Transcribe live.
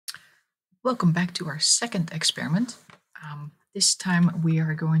Welcome back to our second experiment. This time we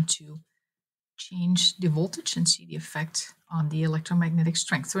are going to change the voltage and see the effect on the electromagnetic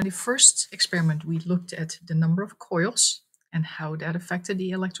strength. So in the first experiment, we looked at the number of coils and how that affected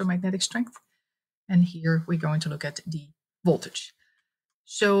the electromagnetic strength. And here we're going to look at the voltage.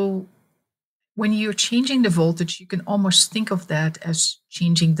 So when you're changing the voltage, you can almost think of that as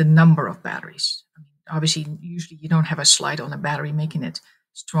changing the number of batteries. Obviously, usually you don't have a slide on a battery making it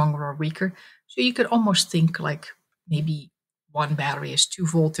stronger or weaker. So you could almost think like maybe one battery is 2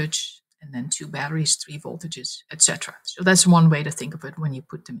 voltage, and then 2 batteries, 3 voltages, etc. So that's one way to think of it when you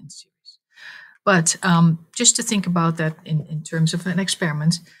put them in series. But just to think about that in terms of an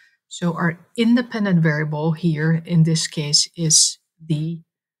experiment, so our independent variable here in this case is the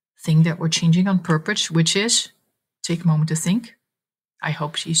thing that we're changing on purpose, which is, take a moment to think, I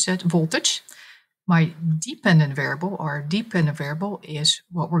hope she said voltage. My dependent variable, or dependent variable, is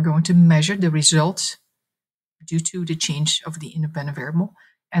what we're going to measure the results due to the change of the independent variable,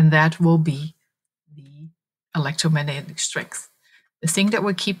 and that will be the electromagnetic strength. The thing that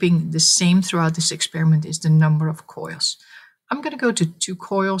we're keeping the same throughout this experiment is the number of coils. I'm going to go to 2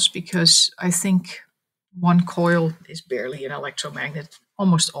 coils because I think 1 coil is barely an electromagnet.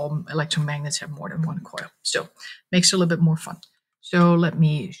 Almost all electromagnets have more than 1 coil, so makes it a little bit more fun. So let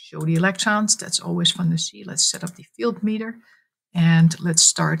me show the electrons. That's always fun to see. Let's set up the field meter, and let's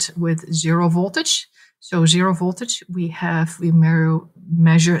start with 0 voltage. So 0 voltage, we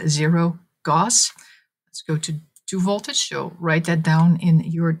measure 0 Gauss. Let's go to 2 voltage. So write that down in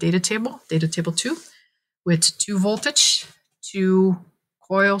your data table 2. With 2 voltage, 2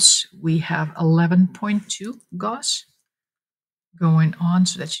 coils, we have 11.2 Gauss going on.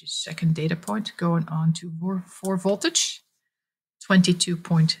 So that's your second data point, going on to 4 voltage,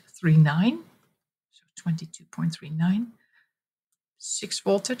 22.39. So 22.39. 6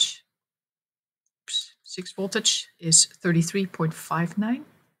 voltage. 6 voltage is 33.59.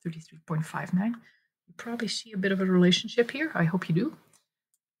 33.59. You probably see a bit of a relationship here. I hope you do.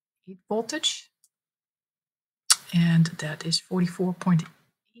 8 voltage. And that is 44.8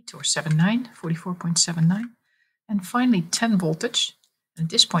 or 79, 44.79. And finally, 10 voltage. At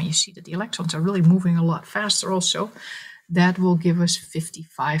this point, you see that the electrons are really moving a lot faster also. That will give us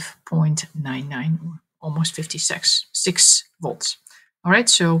 55.99, almost 56 volts. All right,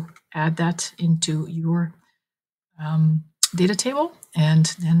 so add that into your data table,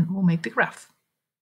 and then we'll make the graph.